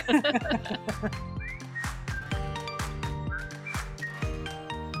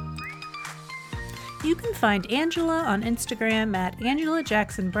 You can find Angela on Instagram at Angela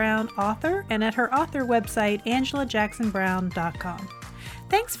Jackson Brown Author and at her author website, angelajacksonbrown.com.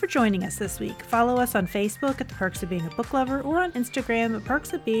 Thanks for joining us this week. Follow us on Facebook at The Perks of Being a Book Lover or on Instagram at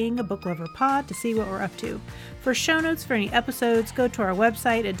Perks of Being a Book Lover Pod to see what we're up to. For show notes for any episodes, go to our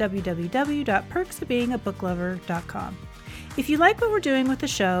website at www.perksofbeingabooklover.com. If you like what we're doing with the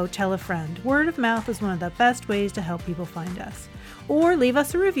show, tell a friend. Word of mouth is one of the best ways to help people find us. Or leave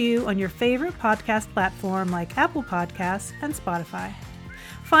us a review on your favorite podcast platform like Apple Podcasts and Spotify.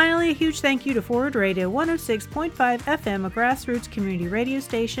 Finally, a huge thank you to Forward Radio 106.5 FM, a grassroots community radio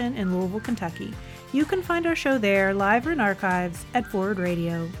station in Louisville, Kentucky. You can find our show there, live or in archives, at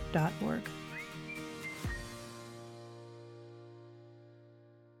forwardradio.org.